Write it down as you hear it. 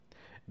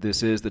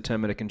This is the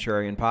 10-Minute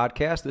Contrarian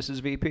Podcast. This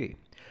is VP.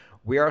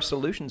 We are a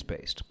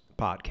solutions-based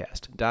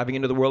podcast, diving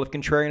into the world of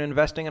contrarian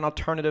investing and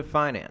alternative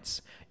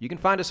finance. You can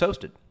find us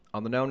hosted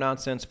on the No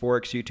Nonsense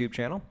Forex YouTube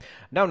channel,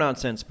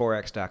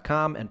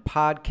 NoNonsenseForex.com, and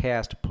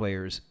podcast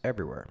players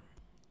everywhere.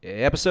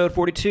 Episode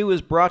 42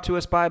 is brought to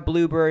us by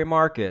Blueberry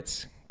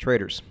Markets.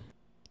 Traders,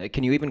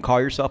 can you even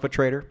call yourself a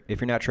trader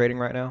if you're not trading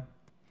right now?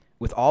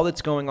 With all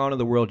that's going on in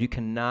the world, you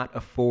cannot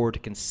afford to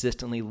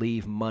consistently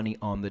leave money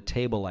on the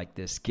table like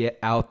this. Get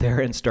out there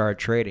and start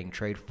trading.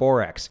 Trade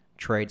Forex,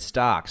 trade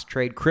stocks,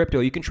 trade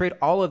crypto. You can trade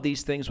all of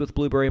these things with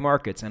Blueberry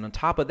Markets. And on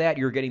top of that,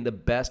 you're getting the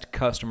best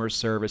customer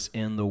service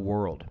in the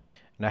world.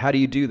 Now, how do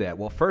you do that?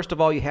 Well, first of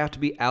all, you have to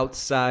be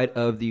outside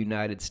of the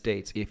United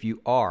States. If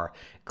you are,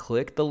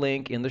 click the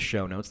link in the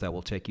show notes that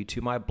will take you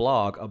to my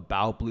blog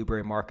about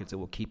Blueberry Markets. It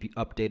will keep you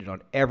updated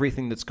on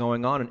everything that's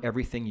going on and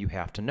everything you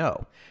have to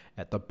know.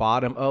 At the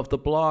bottom of the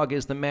blog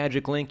is the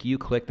magic link. You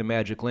click the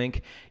magic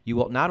link. You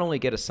will not only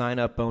get a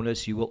sign-up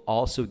bonus, you will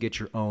also get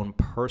your own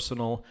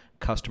personal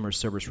customer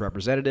service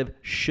representative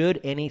should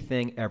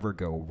anything ever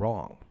go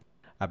wrong.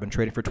 I've been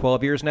trading for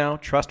 12 years now.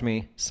 Trust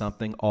me,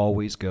 something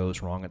always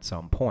goes wrong at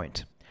some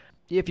point.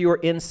 If you are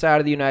inside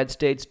of the United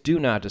States, do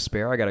not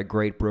despair. I got a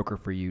great broker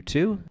for you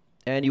too,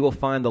 and you will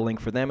find the link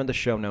for them in the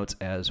show notes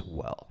as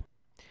well.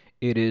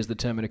 It is the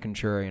 10-Minute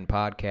Contrarian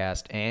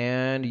Podcast,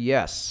 and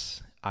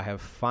yes, I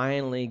have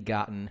finally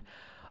gotten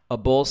a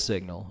bull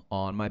signal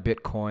on my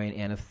Bitcoin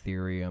and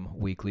Ethereum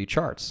weekly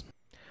charts.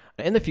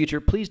 In the future,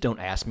 please don't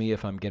ask me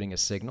if I'm getting a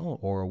signal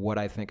or what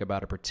I think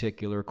about a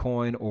particular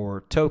coin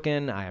or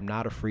token. I am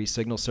not a free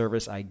signal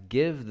service. I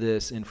give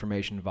this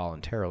information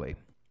voluntarily.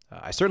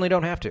 I certainly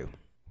don't have to.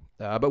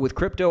 But with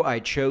crypto, I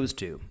chose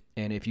to.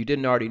 And if you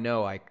didn't already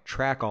know, I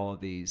track all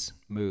of these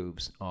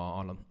moves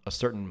on a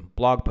certain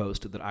blog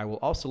post that I will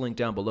also link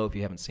down below if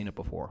you haven't seen it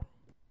before.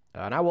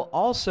 And I will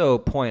also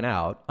point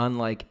out,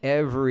 unlike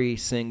every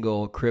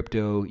single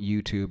crypto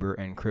YouTuber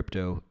and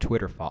crypto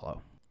Twitter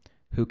follow,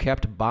 who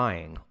kept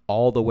buying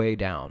all the way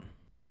down,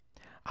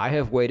 I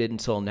have waited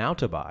until now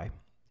to buy,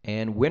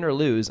 and win or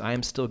lose, I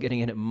am still getting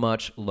in at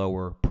much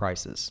lower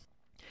prices.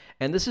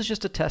 And this is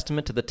just a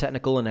testament to the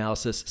technical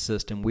analysis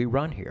system we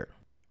run here.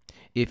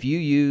 If you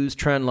use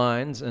trend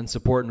lines and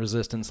support and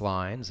resistance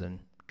lines and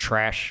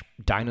trash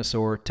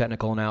dinosaur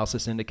technical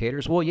analysis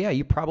indicators, well, yeah,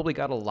 you probably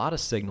got a lot of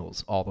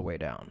signals all the way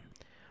down,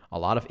 a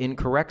lot of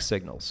incorrect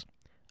signals.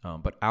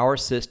 But our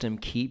system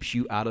keeps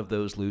you out of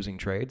those losing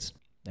trades,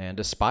 and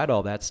despite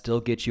all that, still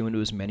gets you into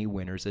as many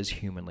winners as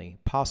humanly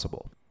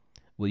possible.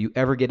 Will you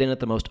ever get in at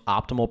the most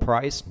optimal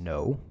price?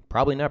 No,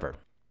 probably never.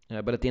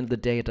 But at the end of the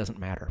day, it doesn't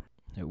matter.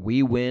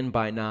 We win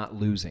by not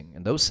losing,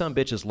 and those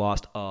sumbitches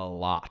lost a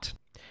lot.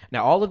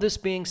 Now, all of this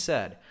being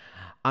said,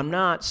 I'm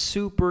not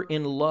super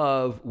in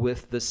love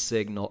with the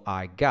signal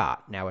I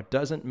got. Now, it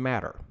doesn't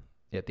matter.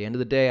 At the end of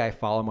the day, I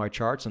follow my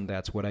charts, and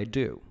that's what I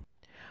do.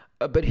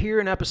 But here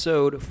in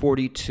episode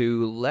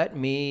 42, let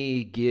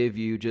me give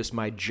you just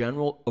my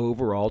general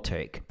overall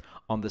take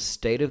on the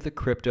state of the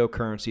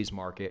cryptocurrencies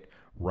market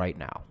right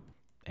now.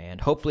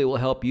 And hopefully it will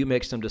help you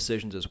make some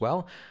decisions as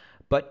well.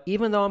 But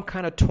even though I'm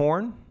kind of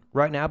torn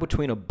right now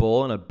between a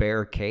bull and a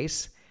bear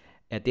case,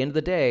 at the end of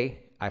the day,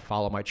 I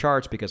follow my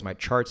charts because my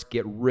charts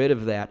get rid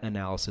of that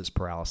analysis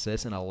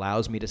paralysis and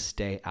allows me to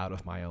stay out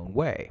of my own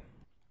way.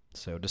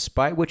 So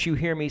despite what you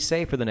hear me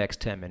say for the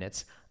next 10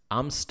 minutes,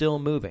 I'm still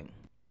moving.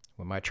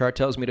 When my chart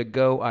tells me to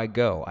go, I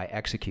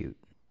execute.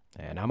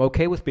 And I'm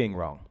okay with being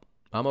wrong.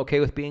 I'm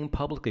okay with being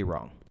publicly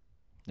wrong.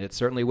 It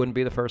certainly wouldn't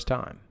be the first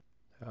time.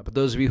 But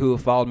those of you who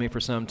have followed me for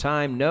some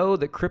time know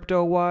that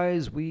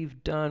crypto-wise,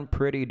 we've done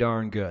pretty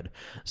darn good.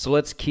 So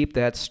let's keep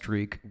that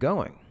streak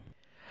going.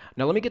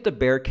 Now let me get the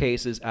bear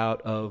cases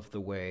out of the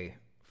way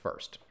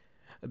first,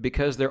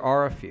 because there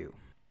are a few.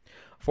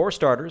 For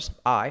starters,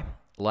 I,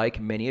 like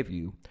many of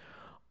you,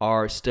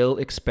 are still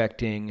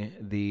expecting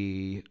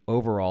the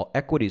overall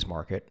equities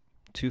market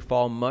to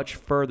fall much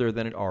further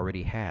than it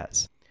already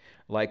has,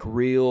 like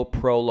real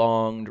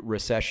prolonged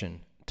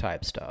recession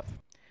type stuff.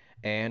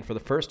 And for the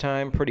first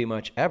time pretty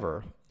much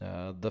ever,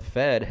 the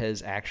Fed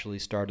has actually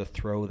started to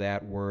throw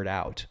that word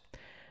out.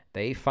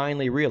 They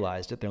finally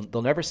realized it.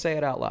 They'll never say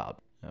it out loud.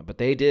 But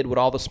they did what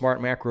all the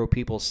smart macro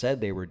people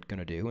said they were going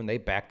to do, and they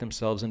backed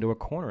themselves into a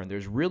corner. And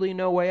there's really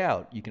no way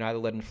out. You can either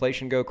let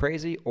inflation go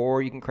crazy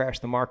or you can crash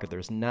the market.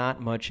 There's not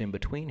much in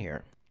between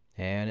here.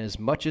 And as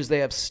much as they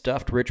have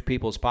stuffed rich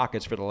people's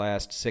pockets for the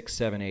last 6,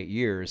 7, 8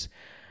 years,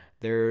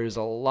 there's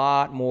a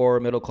lot more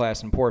middle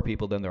class and poor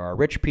people than there are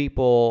rich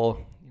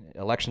people.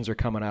 Elections are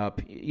coming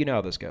up. You know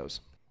how this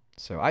goes.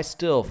 So I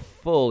still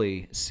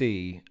fully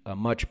see a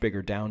much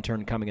bigger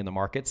downturn coming in the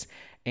markets.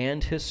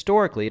 And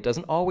historically, it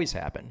doesn't always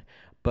happen.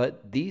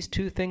 But these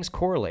two things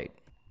correlate.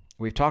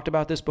 We've talked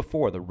about this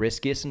before. The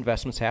riskiest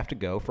investments have to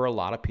go. For a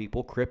lot of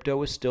people,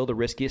 crypto is still the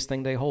riskiest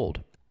thing they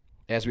hold.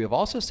 As we have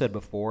also said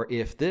before,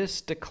 if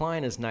this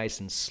decline is nice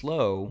and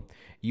slow,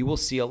 you will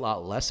see a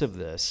lot less of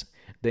this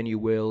than you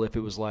will if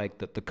it was like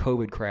the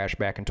COVID crash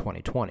back in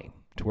 2020,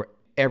 to where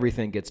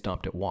everything gets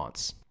dumped at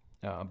once.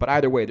 But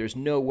either way, there's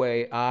no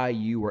way I,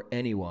 you, or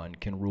anyone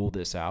can rule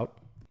this out.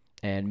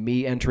 And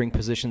me entering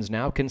positions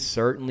now can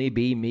certainly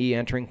be me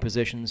entering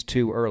positions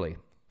too early.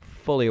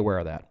 Fully aware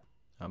of that.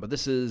 But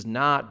this is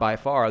not by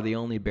far the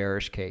only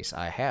bearish case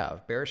I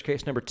have. Bearish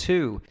case number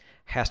 2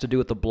 has to do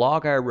with the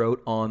blog I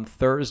wrote on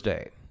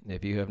Thursday.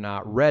 If you have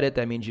not read it,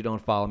 that means you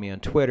don't follow me on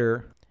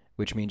Twitter,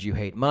 which means you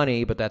hate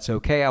money, but that's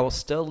okay. I will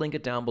still link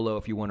it down below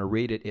if you want to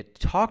read it. It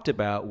talked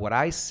about what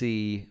I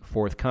see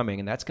forthcoming,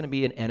 and that's going to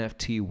be an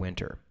NFT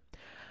winter.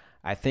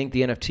 I think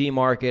the NFT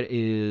market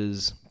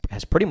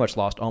has pretty much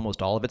lost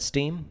almost all of its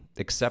steam,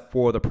 except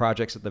for the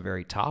projects at the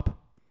very top,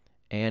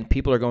 and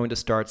people are going to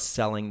start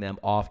selling them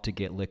off to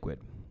get liquid.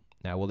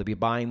 Now, will they be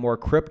buying more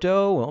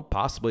crypto? Well,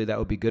 possibly that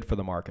would be good for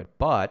the market,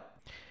 but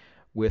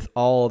with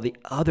all the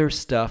other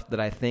stuff that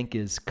I think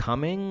is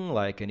coming,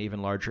 like an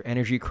even larger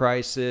energy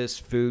crisis,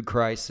 food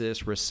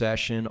crisis,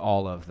 recession,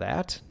 all of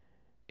that,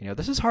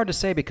 this is hard to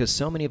say because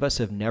so many of us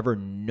have never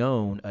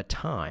known a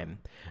time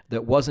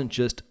that wasn't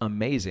just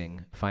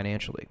amazing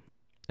financially.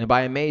 And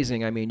by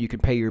amazing, I mean you can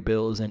pay your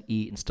bills and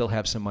eat and still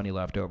have some money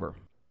left over.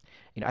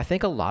 I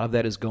think a lot of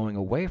that is going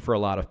away for a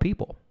lot of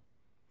people.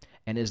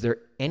 And is there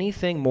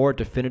anything more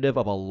definitive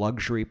of a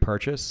luxury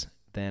purchase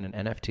than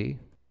an NFT?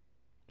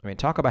 I mean,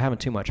 talk about having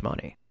too much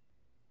money.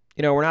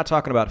 We're not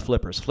talking about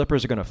flippers.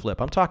 Flippers are going to flip.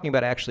 I'm talking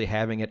about actually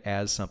having it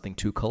as something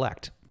to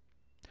collect.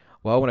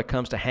 Well, when it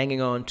comes to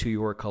hanging on to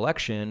your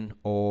collection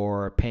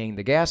or paying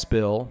the gas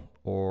bill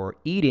or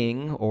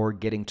eating or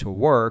getting to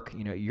work,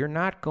 you're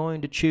not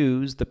going to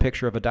choose the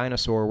picture of a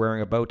dinosaur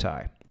wearing a bow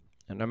tie.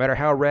 And no matter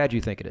how rad you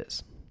think it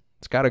is,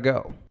 it's got to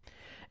go.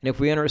 And if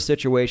we enter a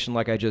situation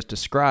like I just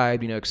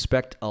described,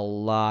 expect a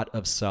lot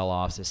of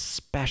sell-offs,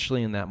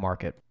 especially in that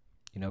market.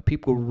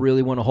 People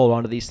really want to hold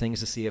on to these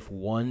things to see if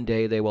one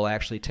day they will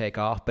actually take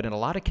off. But in a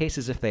lot of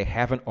cases, if they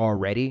haven't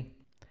already,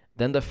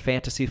 then the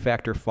fantasy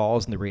factor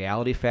falls and the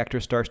reality factor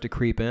starts to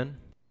creep in.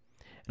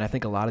 And I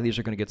think a lot of these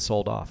are going to get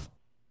sold off.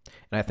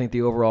 And I think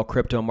the overall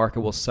crypto market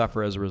will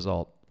suffer as a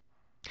result.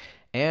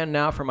 And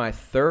now for my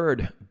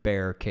third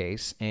bear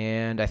case.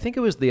 And I think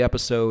it was the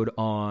episode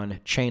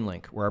on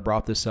Chainlink where I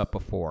brought this up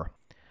before.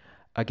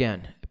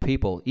 Again,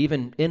 people,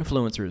 even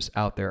influencers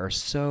out there are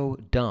so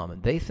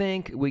dumb. They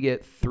think we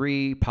get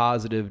 3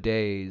 positive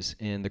days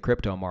in the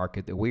crypto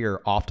market that we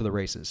are off to the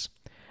races.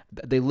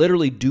 They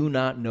literally do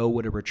not know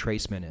what a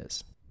retracement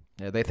is.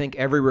 They think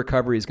every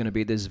recovery is going to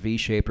be this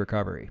V-shaped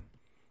recovery.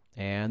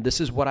 And this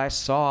is what I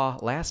saw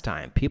last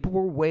time. People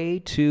were way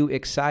too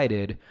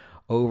excited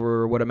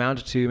over what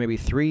amounted to maybe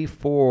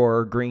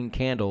 3-4 green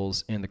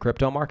candles in the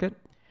crypto market.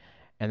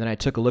 And then I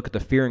took a look at the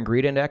fear and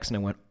greed index and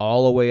it went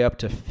all the way up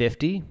to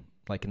 50.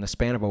 Like in the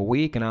span of a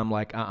week, and I'm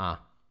like,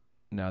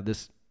 no,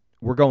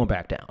 we're going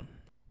back down.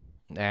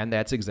 And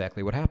that's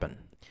exactly what happened.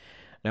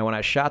 Now, when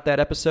I shot that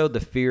episode, the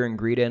fear and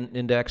greed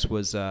index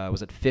was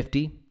at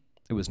 50.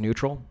 It was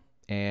neutral.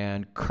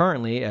 And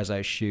currently, as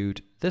I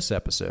shoot this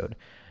episode,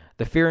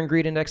 the fear and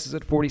greed index is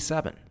at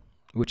 47,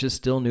 which is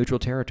still neutral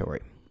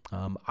territory.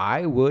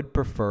 I would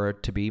prefer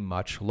it to be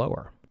much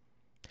lower.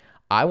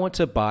 I want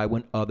to buy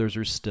when others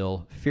are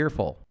still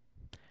fearful,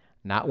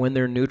 not when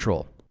they're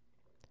neutral.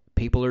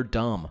 People are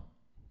dumb.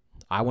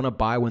 I want to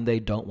buy when they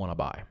don't want to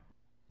buy.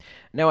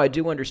 Now, I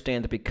do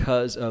understand that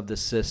because of the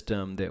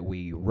system that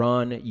we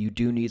run, you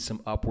do need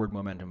some upward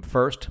momentum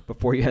first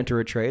before you enter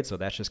a trade, so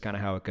that's just kind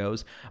of how it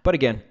goes. But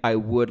again, I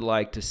would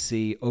like to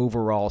see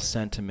overall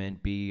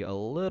sentiment be a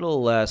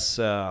little less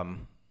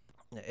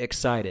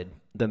excited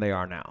than they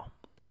are now.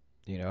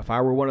 If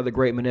I were one of the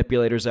great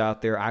manipulators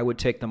out there, I would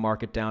take the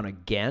market down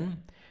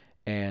again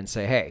and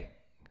say, hey,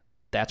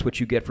 that's what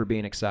you get for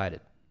being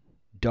excited.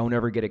 Don't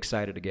ever get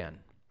excited again.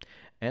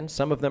 And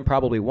some of them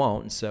probably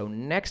won't. And so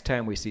next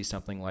time we see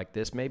something like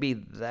this, maybe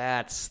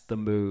that's the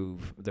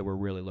move that we're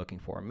really looking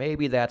for.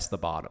 Maybe that's the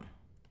bottom.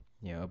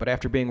 But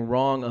after being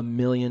wrong a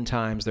million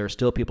times, there are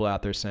still people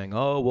out there saying,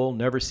 oh, we'll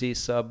never see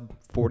sub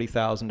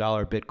 $40,000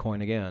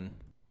 Bitcoin again.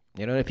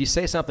 If you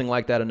say something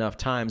like that enough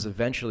times,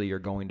 eventually you're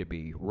going to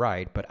be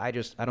right. But I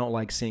don't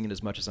like seeing it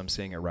as much as I'm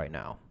seeing it right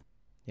now.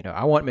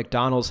 I want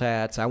McDonald's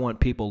hats. I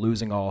want people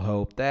losing all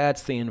hope.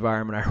 That's the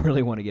environment I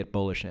really want to get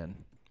bullish in.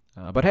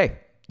 But hey,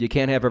 you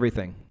can't have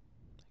everything.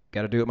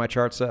 Got to do what my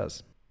chart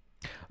says.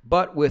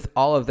 But with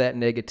all of that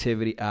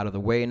negativity out of the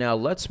way, now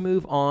let's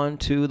move on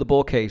to the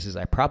bull cases.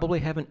 I probably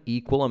have an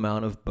equal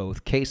amount of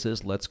both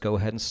cases. Let's go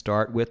ahead and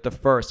start with the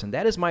first. And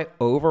that is my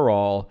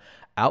overall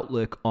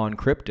outlook on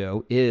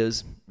crypto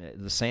is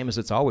the same as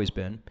it's always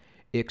been,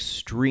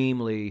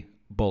 extremely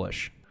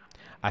bullish.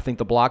 I think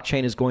the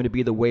blockchain is going to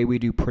be the way we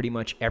do pretty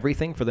much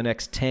everything for the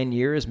next 10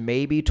 years,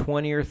 maybe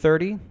 20 or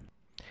 30.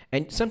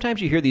 And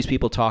sometimes you hear these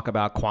people talk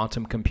about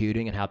quantum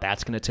computing and how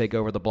that's going to take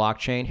over the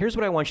blockchain. Here's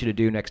what I want you to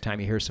do next time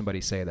you hear somebody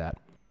say that.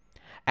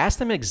 Ask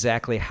them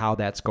exactly how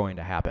that's going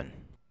to happen.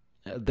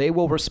 They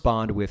will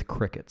respond with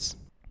crickets.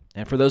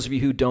 And for those of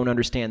you who don't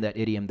understand that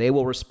idiom, they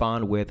will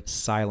respond with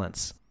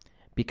silence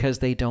because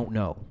they don't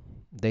know.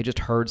 They just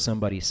heard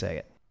somebody say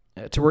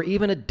it. To where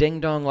even a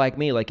ding-dong like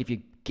me, like if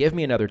you give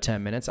me another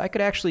 10 minutes, I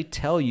could actually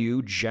tell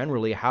you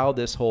generally how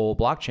this whole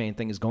blockchain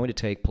thing is going to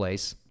take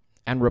place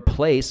and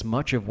replace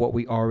much of what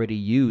we already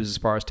use as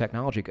far as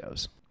technology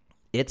goes.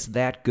 It's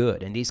that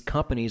good, and these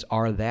companies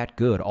are that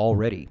good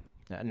already.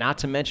 Not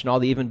to mention all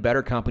the even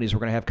better companies we're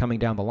going to have coming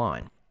down the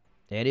line.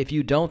 And if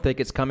you don't think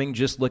it's coming,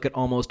 just look at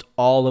almost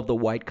all of the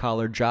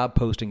white-collar job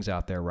postings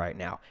out there right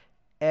now.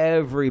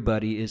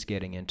 Everybody is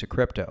getting into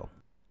crypto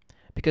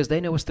because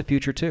they know it's the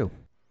future too.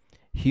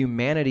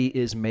 Humanity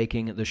is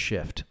making the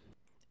shift.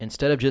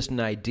 Instead of just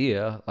an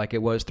idea like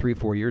it was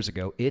 3-4 years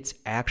ago, it's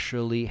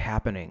actually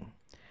happening.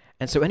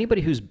 And so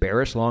anybody who's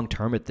bearish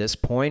long-term at this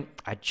point,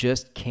 I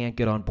just can't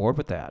get on board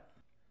with that.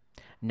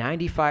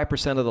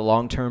 95% of the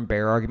long-term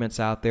bear arguments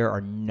out there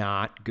are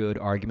not good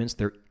arguments.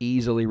 They're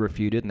easily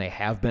refuted, and they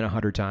have been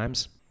 100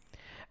 times.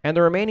 And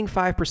the remaining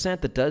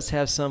 5% that does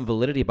have some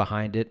validity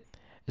behind it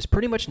is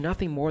pretty much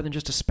nothing more than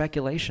just a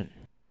speculation.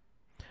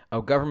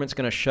 Oh, government's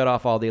going to shut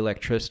off all the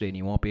electricity and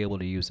you won't be able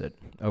to use it.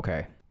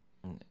 Okay.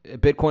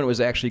 Bitcoin was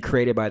actually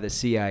created by the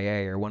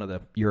CIA or one of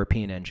the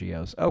European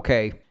NGOs.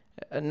 Okay,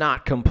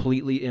 not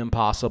completely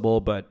impossible,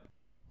 but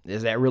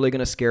is that really going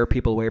to scare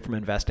people away from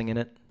investing in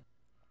it?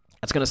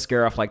 That's going to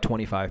scare off like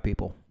 25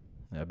 people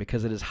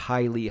because it is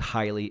highly,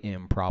 highly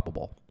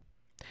improbable.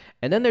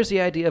 And then there's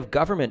the idea of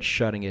government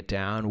shutting it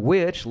down,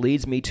 which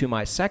leads me to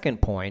my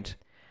second point.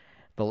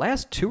 The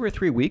last 2 or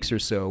 3 weeks or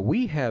so,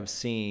 we have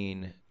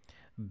seen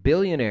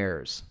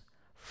billionaires,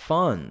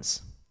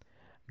 funds,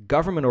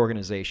 government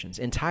organizations,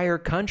 entire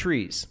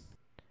countries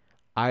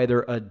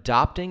either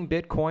adopting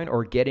Bitcoin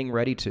or getting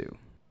ready to.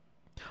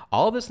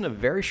 All of this in a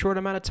very short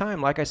amount of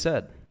time, like I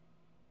said.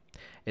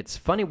 It's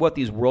funny what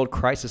these world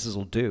crises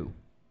will do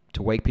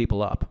to wake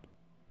people up.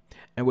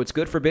 And what's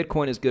good for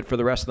Bitcoin is good for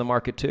the rest of the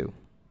market too.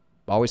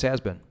 Always has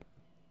been.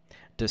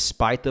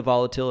 Despite the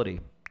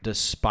volatility,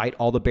 despite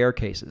all the bear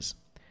cases,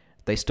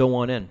 they still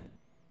want in.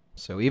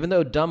 So even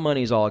though dumb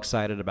money's all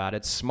excited about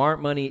it,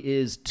 smart money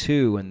is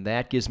too, and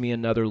that gives me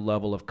another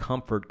level of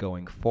comfort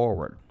going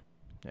forward.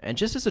 And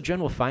just as a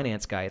general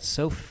finance guy, it's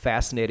so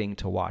fascinating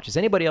to watch. Is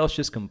anybody else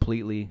just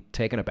completely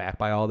taken aback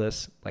by all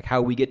this? Like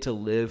how we get to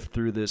live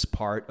through this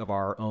part of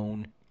our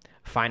own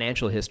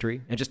financial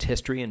history and just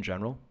history in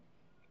general?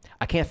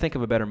 I can't think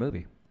of a better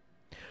movie.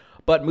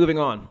 But moving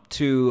on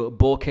to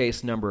bull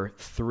case number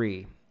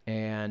 3.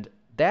 And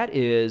that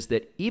is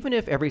that even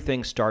if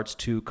everything starts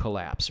to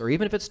collapse or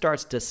even if it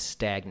starts to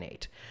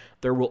stagnate,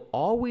 there will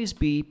always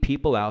be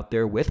people out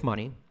there with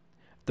money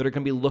that are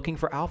going to be looking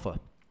for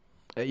alpha.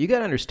 You got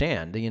to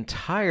understand, the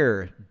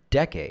entire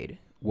decade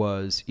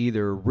was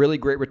either really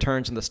great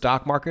returns in the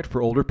stock market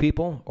for older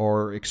people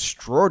or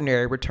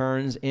extraordinary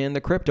returns in the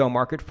crypto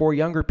market for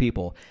younger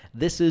people.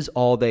 This is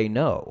all they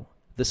know.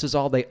 This is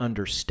all they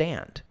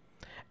understand.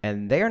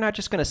 And they are not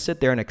just going to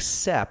sit there and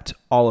accept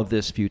all of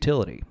this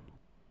futility.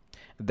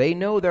 They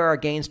know there are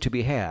gains to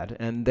be had,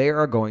 and they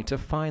are going to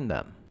find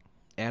them.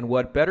 And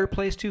what better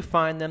place to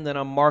find them than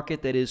a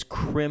market that is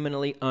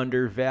criminally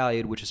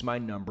undervalued, which is my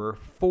number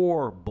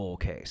 4 bull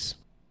case.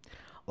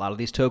 A lot of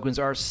these tokens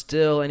are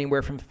still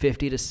anywhere from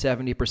 50 to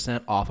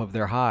 70% off of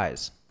their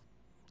highs.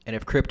 And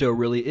if crypto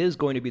really is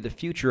going to be the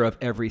future of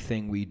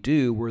everything we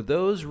do, were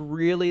those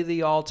really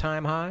the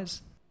all-time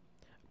highs?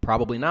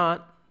 Probably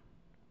not.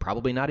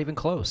 Probably not even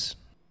close.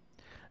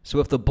 So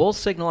if the bull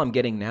signal I'm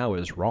getting now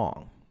is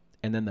wrong,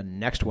 and then the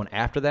next one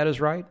after that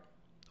is right,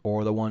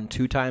 or the one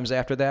 2 times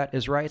after that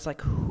is right, it's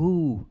like,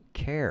 who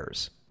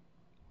cares?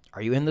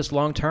 Are you in this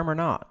long term or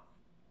not?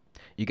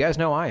 You guys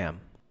know I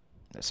am.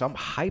 So I'm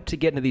hyped to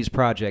get into these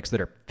projects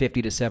that are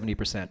 50 to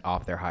 70%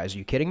 off their highs. Are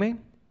you kidding me?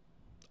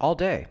 All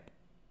day.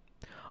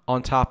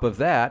 On top of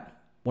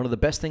that, one of the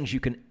best things you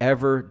can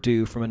ever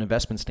do from an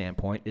investment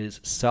standpoint is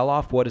sell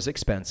off what is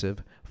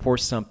expensive for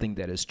something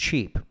that is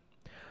cheap.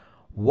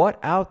 What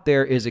out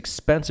there is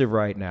expensive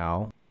right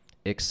now,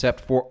 except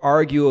for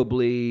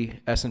arguably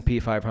S&P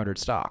 500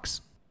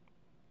 stocks?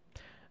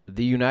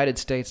 The United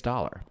States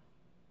dollar,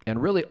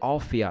 and really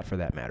all fiat for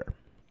that matter,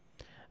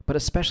 but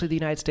especially the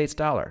United States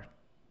dollar.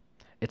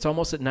 It's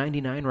almost at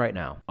 99 right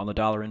now on the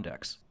dollar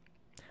index.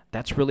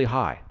 That's really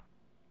high.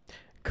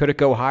 Could it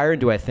go higher,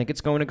 and do I think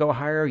it's going to go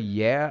higher?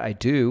 Yeah, I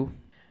do,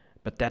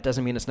 but that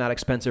doesn't mean it's not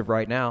expensive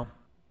right now.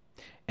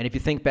 And if you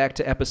think back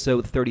to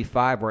episode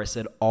 35 where I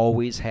said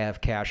always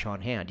have cash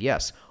on hand,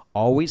 yes,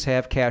 always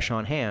have cash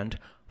on hand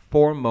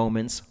for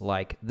moments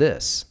like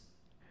this,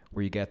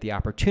 where you get the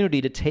opportunity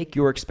to take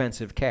your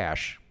expensive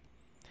cash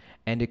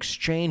and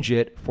exchange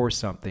it for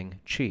something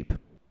cheap.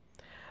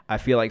 I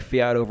feel like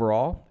fiat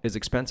overall is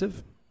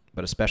expensive,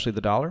 but especially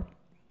the dollar.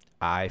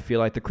 I feel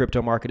like the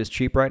crypto market is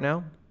cheap right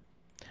now.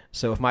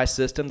 So if my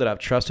system that I've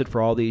trusted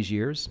for all these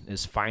years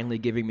is finally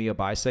giving me a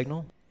buy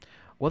signal,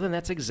 well, then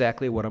that's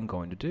exactly what I'm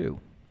going to do.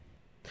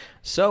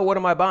 So what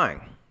am I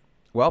buying?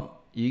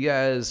 Well, you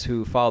guys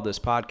who followed this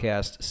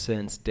podcast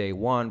since day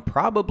one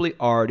probably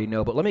already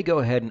know, but let me go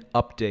ahead and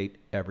update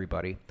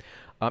everybody.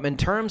 In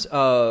terms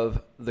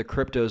of the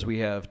cryptos we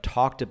have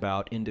talked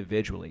about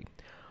individually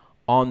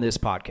on this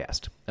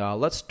podcast,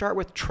 let's start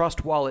with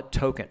Trust Wallet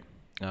Token.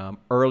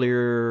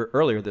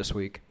 Earlier this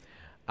week,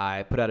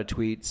 I put out a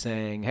tweet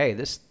saying, hey,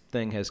 this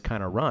thing has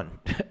kind of run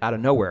out of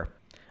nowhere.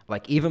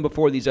 Like even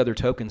before these other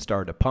tokens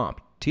started to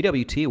pump,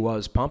 TWT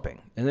was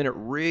pumping. And then it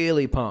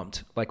really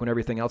pumped like when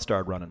everything else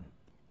started running.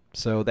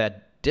 So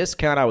that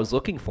discount I was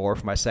looking for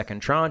my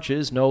second tranche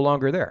is no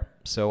longer there.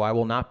 So I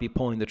will not be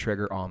pulling the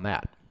trigger on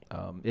that.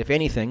 If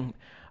anything,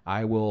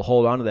 I will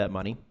hold on to that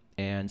money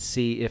and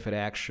see if it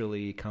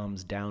actually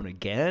comes down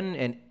again.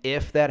 And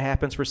if that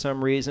happens for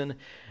some reason,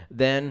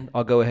 then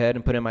I'll go ahead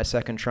and put in my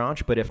second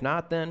tranche. But if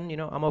not, then,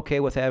 I'm okay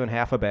with having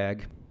half a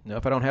bag.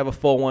 If I don't have a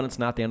full one, it's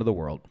not the end of the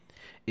world.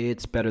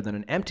 It's better than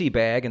an empty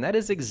bag, and that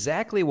is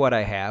exactly what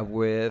I have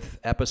with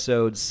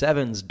episode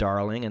 7's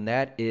darling, and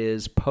that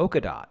is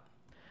Polkadot.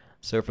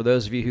 So for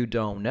those of you who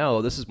don't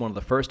know, this is one of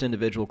the first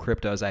individual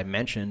cryptos I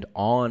mentioned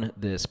on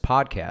this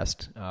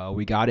podcast.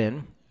 We got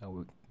in.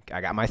 I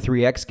got my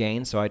 3x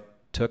gain, so I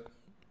took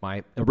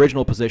my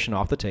original position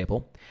off the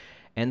table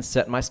and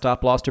set my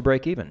stop loss to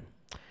break even.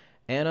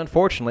 And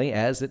unfortunately,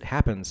 as it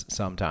happens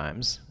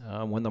sometimes,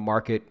 when the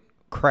market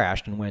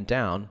crashed and went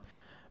down,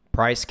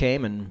 price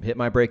came and hit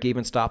my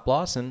break-even stop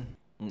loss, and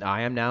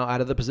I am now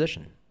out of the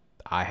position.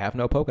 I have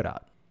no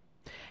Polkadot.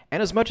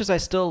 And as much as I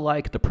still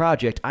like the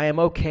project, I am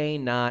okay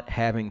not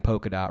having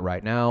Polkadot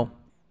right now.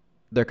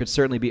 There could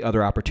certainly be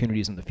other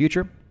opportunities in the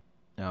future,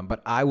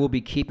 but I will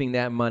be keeping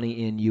that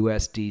money in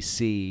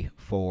USDC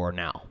for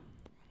now.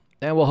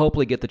 And we'll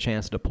hopefully get the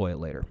chance to deploy it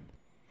later.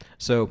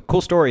 So,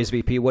 cool stories,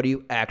 VP. What are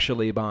you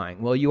actually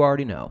buying? Well, you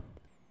already know.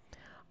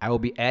 I will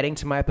be adding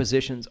to my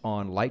positions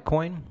on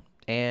Litecoin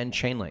and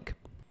Chainlink,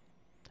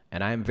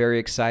 and I am very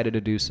excited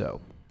to do so.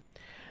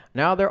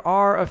 Now, there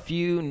are a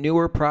few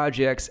newer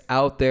projects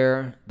out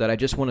there that I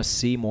just want to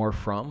see more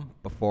from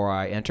before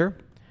I enter,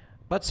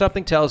 but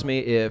something tells me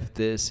if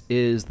this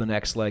is the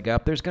next leg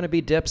up, there's going to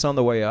be dips on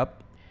the way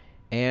up,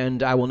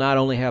 and I will not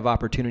only have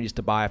opportunities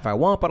to buy if I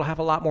want, but I'll have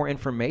a lot more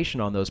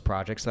information on those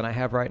projects than I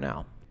have right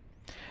now.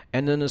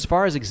 And then as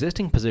far as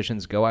existing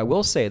positions go, I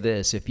will say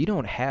this. If you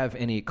don't have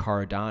any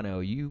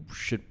Cardano, you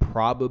should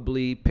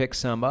probably pick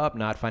some up.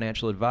 Not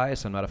financial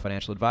advice. I'm not a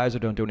financial advisor.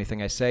 Don't do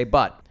anything I say.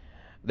 But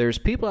there's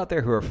people out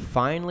there who are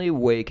finally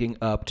waking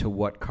up to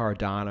what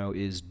Cardano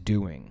is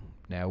doing.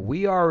 Now,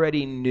 we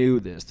already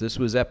knew this. This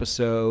was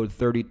episode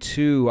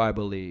 32, I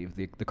believe,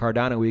 the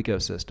Cardano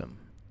ecosystem.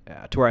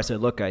 To where I said,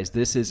 look, guys,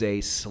 this is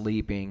a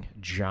sleeping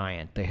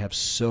giant. They have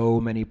so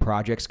many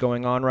projects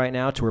going on right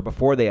now to where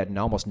before they had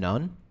almost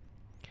none.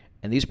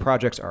 And these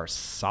projects are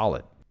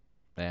solid.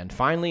 And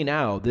finally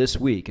now, this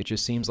week, it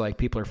just seems like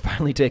people are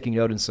finally taking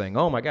note and saying,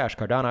 oh my gosh,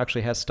 Cardano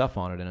actually has stuff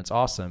on it, and it's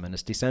awesome, and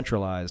it's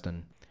decentralized,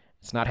 and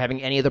it's not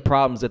having any of the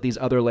problems that these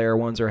other layer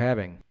ones are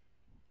having.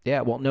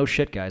 Yeah, well, no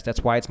shit, guys.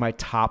 That's why it's my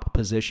top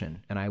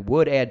position. And I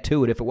would add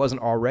to it if it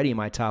wasn't already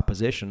my top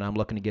position. I'm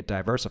looking to get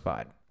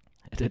diversified.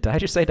 Did I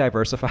just say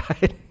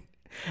diversified?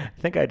 I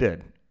think I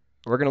did.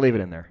 We're going to leave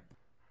it in there.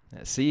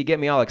 See, you get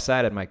me all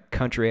excited. My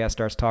country ass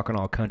starts talking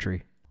all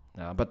country.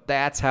 But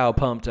that's how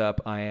pumped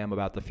up I am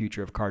about the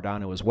future of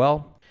Cardano as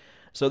well.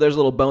 So there's a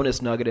little bonus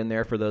nugget in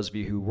there for those of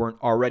you who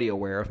weren't already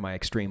aware of my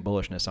extreme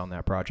bullishness on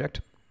that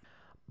project.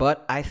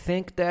 But I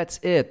think that's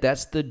it.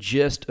 That's the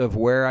gist of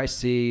where I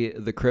see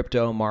the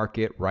crypto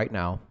market right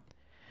now.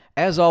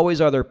 As always,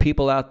 are there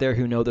people out there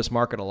who know this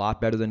market a lot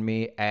better than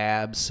me?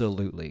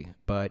 Absolutely.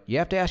 But you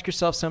have to ask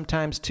yourself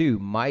sometimes too,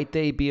 might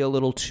they be a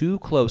little too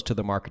close to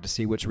the market to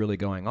see what's really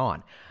going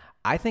on?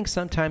 I think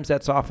sometimes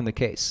that's often the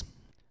case.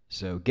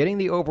 So getting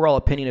the overall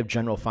opinion of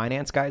general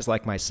finance guys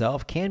like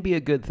myself can be a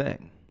good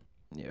thing,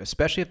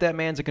 especially if that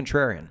man's a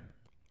contrarian,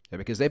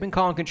 because they've been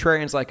calling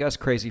contrarians like us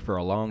crazy for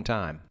a long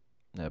time.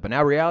 But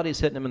now reality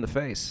is hitting them in the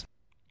face.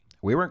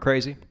 We weren't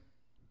crazy.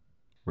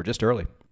 We're just early.